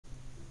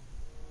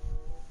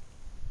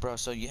Bro,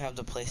 so you have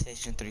the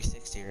PlayStation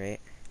 360, right?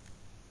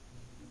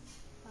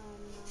 No.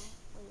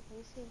 Wait,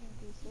 PlayStation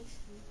 360?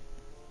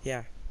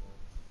 Yeah.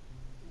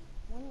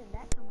 When did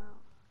that come out?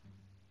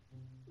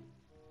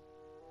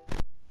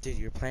 Dude,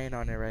 you're playing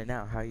on it right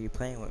now. How are you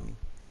playing with me?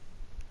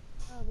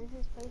 Oh, this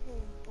is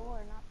PlayStation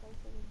 4, not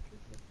PlayStation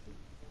 360.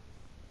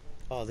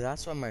 Oh,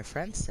 that's what my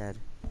friend said.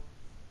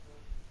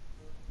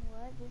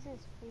 What? This is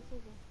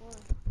PlayStation 4. I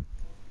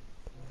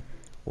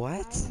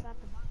What? even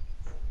got the box.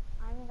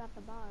 I even got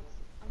the box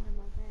under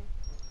my bed.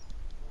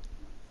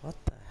 What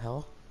the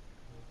hell?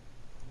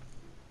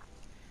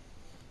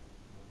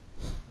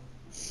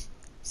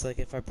 It's like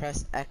if I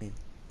press X. Okay.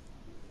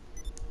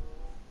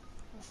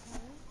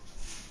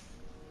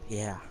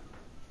 Yeah.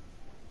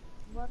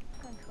 What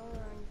controller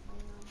are you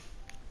playing on?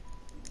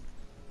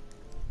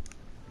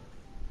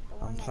 The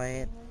I'm one that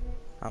playing. came with it?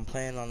 I'm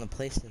playing on the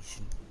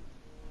PlayStation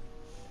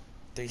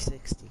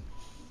 360.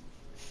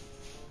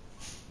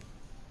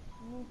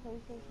 You mean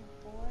PlayStation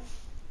 4?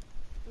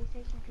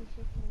 PlayStation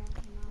 360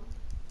 never came out.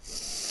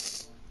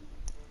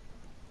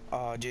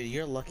 Oh, dude,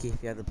 you're lucky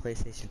if you have the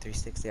PlayStation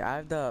 360. I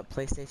have the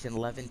PlayStation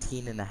 11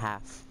 and a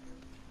half.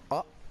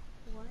 Oh,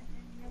 What?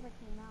 That never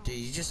came out. dude,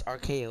 you just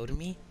RKO'd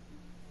me?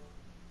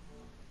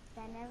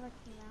 That never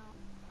came out.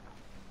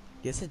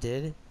 Yes, it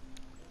did.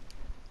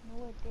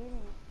 No, it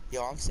didn't.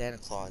 Yo, I'm Santa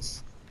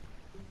Claus.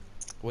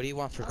 What do you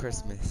want for Okay.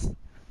 Christmas?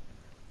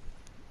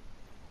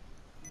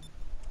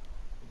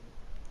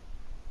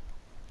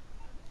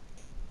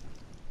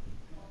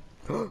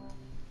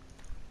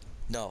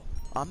 No,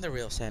 I'm the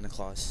real Santa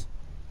Claus.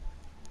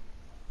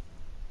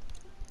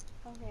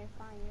 Okay,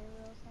 fine.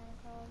 You're real Santa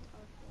Claus?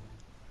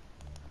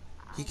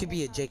 Okay. He I could guess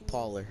be a Jake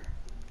Pauler.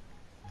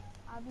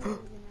 I'll be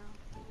leaving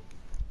now.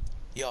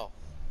 Yo,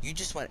 you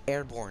just went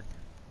airborne.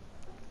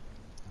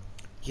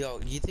 Yo,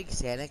 you think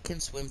Santa can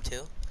swim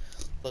too?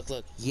 Look,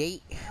 look,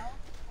 yeet. No?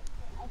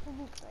 I think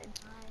you could.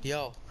 Fine.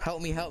 Yo,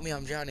 help me,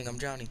 I'm drowning, I'm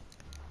drowning.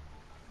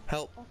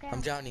 Help, Okay, I'm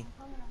I'm coming, drowning.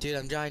 I'm coming. Dude,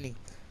 I'm drowning.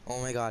 Oh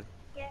my god.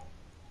 Get,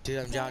 Dude,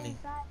 I'm get drowning.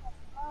 inside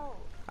the boat.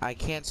 I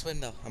can't swim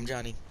though, I'm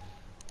drowning.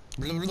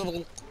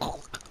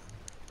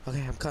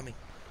 Okay, I'm coming.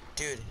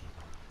 Dude,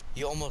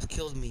 you almost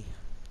killed me.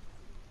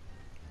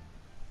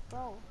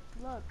 Bro,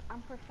 look,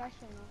 I'm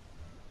professional.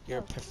 You're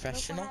a Look what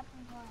professional?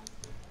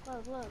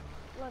 happens when,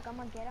 look, I'm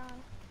gonna get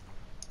on.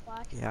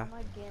 Watch, Yeah. I'm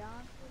gonna get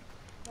on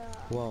the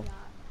Whoa. yacht.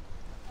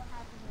 What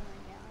happens when I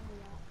get on the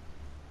yacht?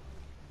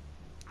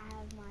 I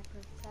have my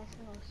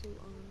professional suit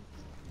on.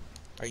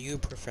 Are you a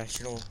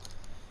professional?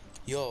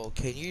 Yo,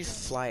 can you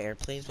fly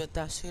airplanes with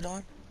that suit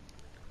on?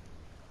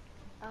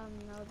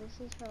 No, this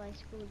is for like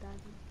school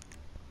diving.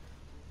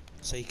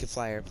 So you can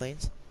fly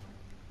airplanes?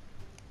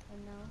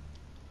 And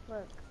no,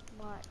 look,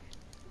 watch.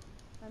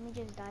 Let me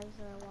just dive into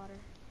the water.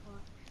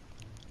 Watch.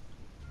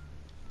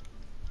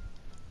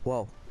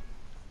 Whoa.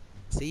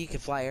 So you can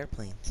fly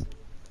airplanes?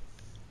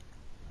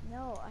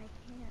 No, I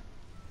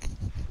can't.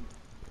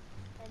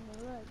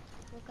 And look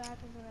what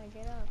happens when I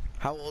get up.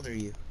 How old are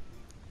you?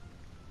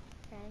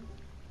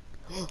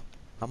 10.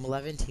 I'm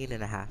 11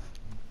 and a half.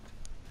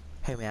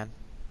 Hey man.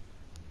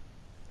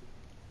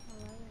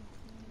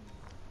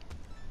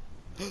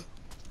 11.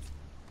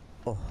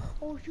 Oh,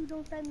 Oh shoot,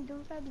 don't stab me,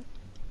 don't stab me.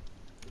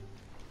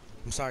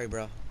 I'm sorry,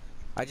 bro.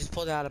 I just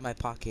pulled it out of my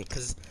pocket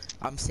because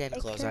I'm Santa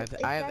Claus. I have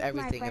Except my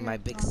everything in friend my will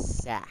big come.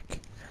 sack.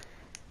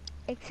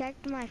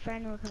 Except my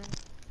friend will come.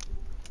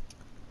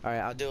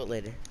 Alright, I'll do it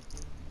later.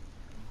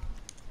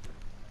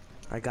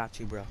 I got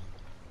you, bro.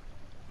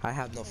 I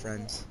have no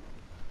friends.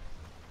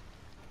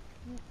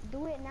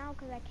 Do it now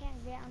because I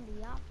can't get on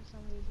the yacht for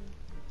some reason.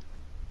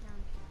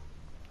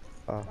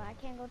 No. Oh. But I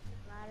can't go to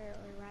the ladder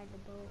or ride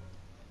the boat.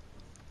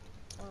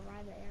 Or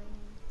ride the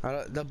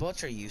airplane. The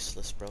boats are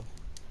useless, bro.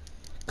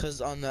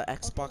 Because on the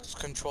Xbox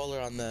controller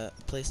on the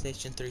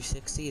PlayStation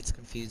 360, it's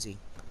confusing.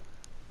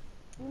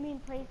 You mean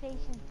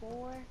PlayStation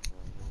 4?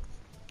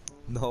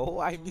 No,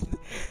 I mean...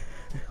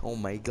 Oh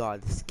my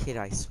god, this kid,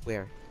 I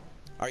swear.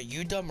 Are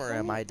you dumb or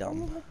am I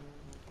dumb?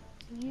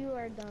 You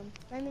are dumb.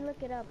 Let me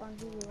look it up on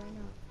Google right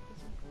now.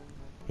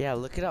 Yeah,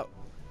 look it up.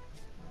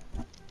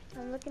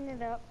 I'm looking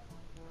it up.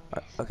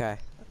 Okay.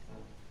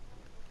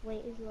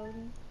 Wait, it's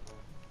loading.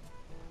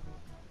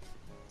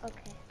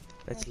 Okay.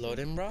 It's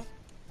loading, bro?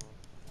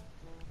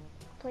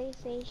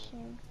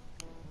 PlayStation.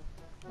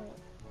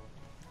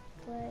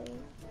 Wait.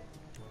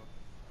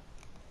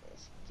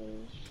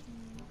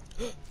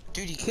 PlayStation.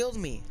 Dude, you killed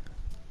me.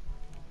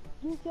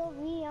 You killed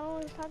me. I don't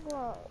want to talk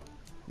about.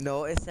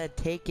 No, it said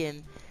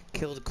Taken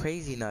killed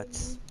Crazy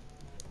Nuts.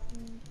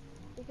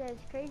 Because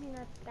Crazy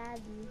Nuts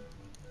stabbed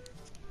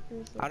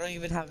you. I don't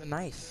even have a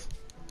knife.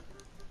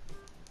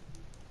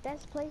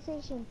 That's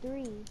PlayStation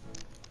 3.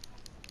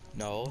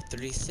 No,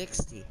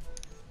 360.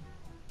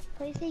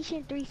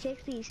 PlayStation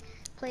 360's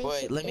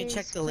Wait, let me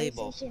check the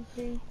label. PlayStation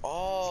 3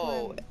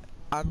 Oh, Slim.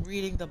 I'm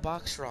reading the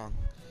box wrong.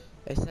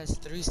 It says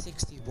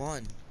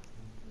 361.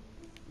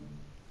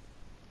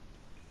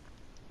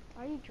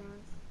 Are you drunk?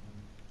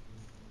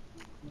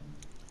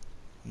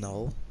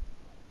 No.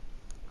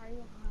 Are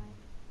you high?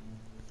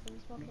 Have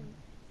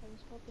you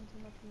spoken too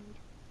much weed?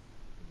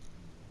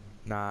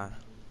 Nah,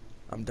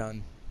 I'm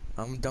done.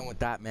 I'm done with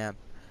that, man.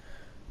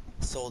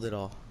 Sold it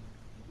all.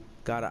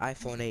 Got an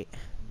iPhone 8.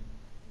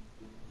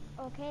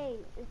 Okay,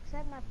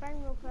 accept my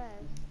friend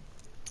request.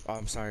 Oh,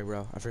 I'm sorry,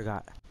 bro. I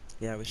forgot.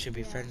 Yeah, we should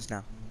be Yeah. friends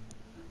now.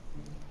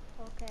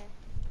 Okay.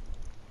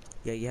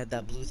 Yeah, you had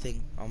that blue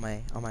thing on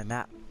my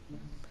map.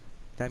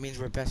 That means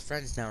we're best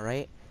friends now,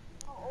 right?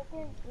 Oh,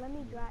 okay. Let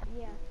me drive.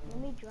 Yeah, let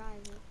me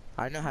drive it.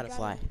 I know how to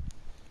fly.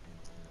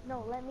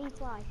 No, let me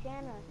fly.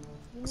 Santa,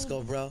 you Let's need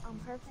go, bro.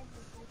 perfect.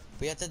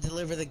 We have to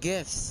deliver the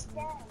gifts.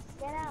 Get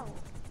out.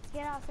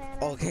 Get out,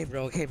 Santa. Okay,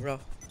 bro. Okay, bro.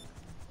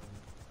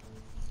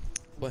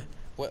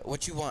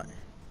 What you want?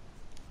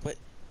 What?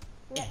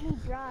 Let me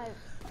drive.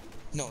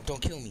 No,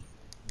 don't kill me.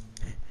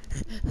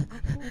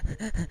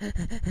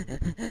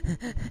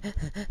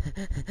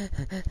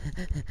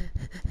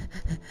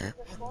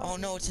 Oh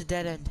no, it's a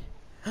dead end.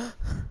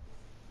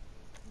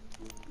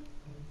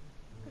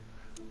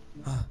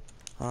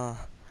 uh,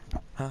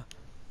 uh.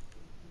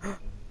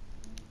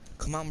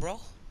 Come on, bro.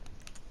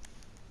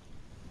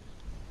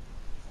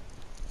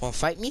 Wanna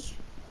fight me?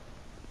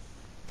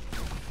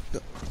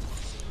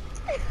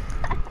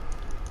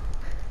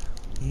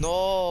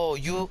 No,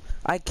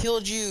 I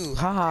killed you.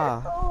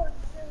 Haha.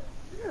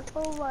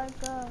 Oh my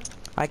god.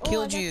 I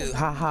killed you.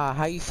 Haha.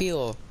 How you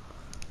feel?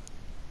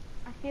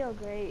 I feel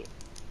great.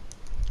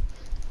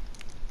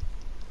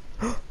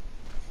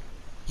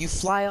 You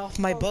fly off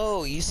my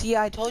bow. You see,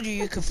 I told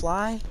you could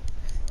fly.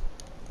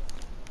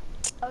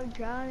 I'm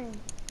drowning.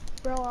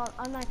 Bro,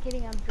 I'm not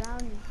kidding. I'm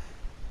drowning.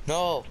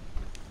 No.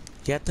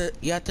 You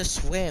have to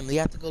swim. You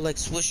have to go like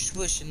swoosh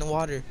swoosh in the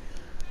water.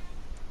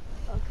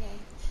 Okay.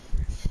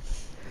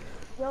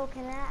 Yo,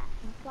 can I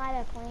fly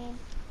the plane?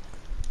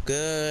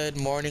 Good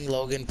morning,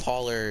 Logan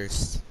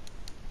Paulers.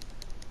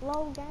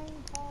 Logan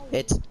Paul.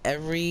 It's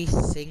every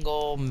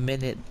single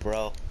minute,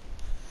 bro.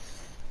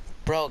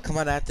 Bro, come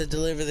on, I have to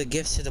deliver the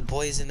gifts to the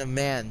boys and the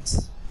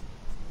mans.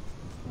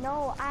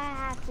 No, I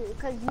have to,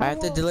 cause I have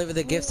to deliver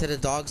the gifts to the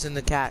dogs and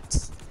the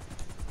cats.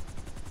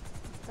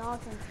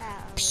 Dogs and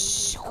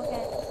cats.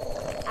 Okay.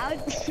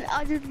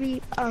 I'll just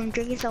be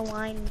drinking some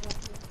wine.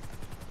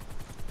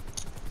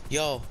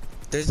 Yo,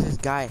 there's this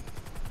guy.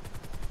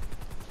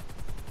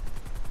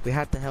 We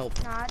have to help.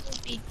 No,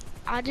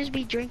 I'll just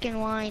be drinking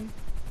wine.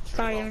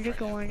 Sorry, I'm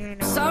drinking wine right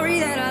now. Sorry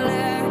that I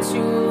let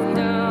you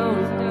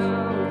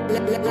down,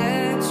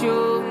 let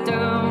you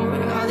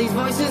down. All these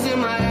voices in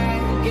my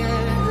head get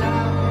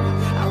loud.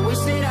 I wish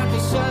that I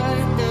could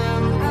shut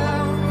them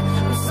out.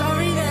 I'm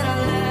sorry that I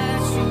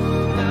let you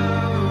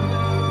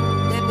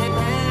down, let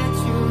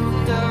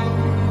you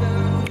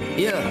down.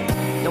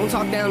 Yeah, don't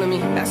talk down to me,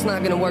 that's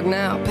not gonna work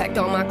now. Packed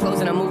all my clothes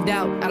and I moved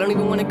out. I don't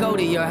even wanna go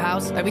to your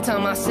house. Every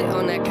time I sit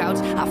on that couch,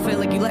 I feel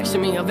like you lecture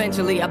me.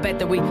 Eventually, I bet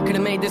that we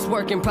could've made this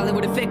work and probably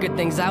would've figured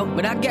things out.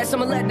 But I guess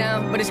I'm a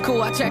letdown, but it's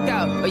cool, I checked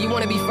out. Oh, you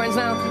wanna be friends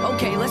now?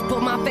 Okay, let's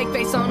put my fake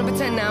face on and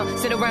pretend now.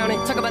 Sit around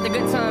and talk about the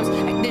good times.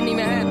 It didn't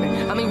even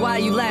happen. I mean, why are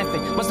you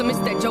laughing? Must have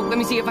missed that joke, let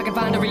me see if I can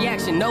find a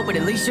reaction. No, but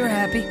at least you're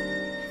happy.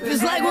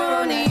 Feels like we're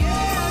on the edge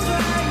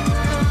right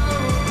now.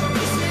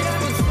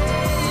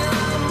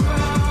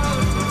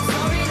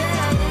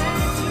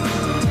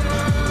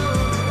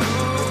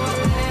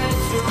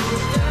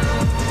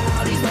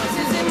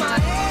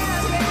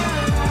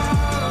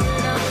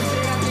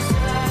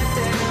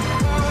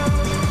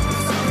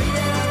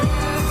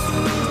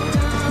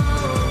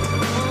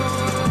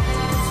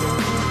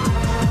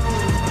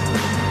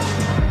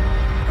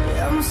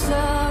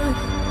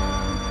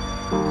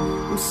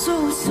 I'm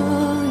so sorry.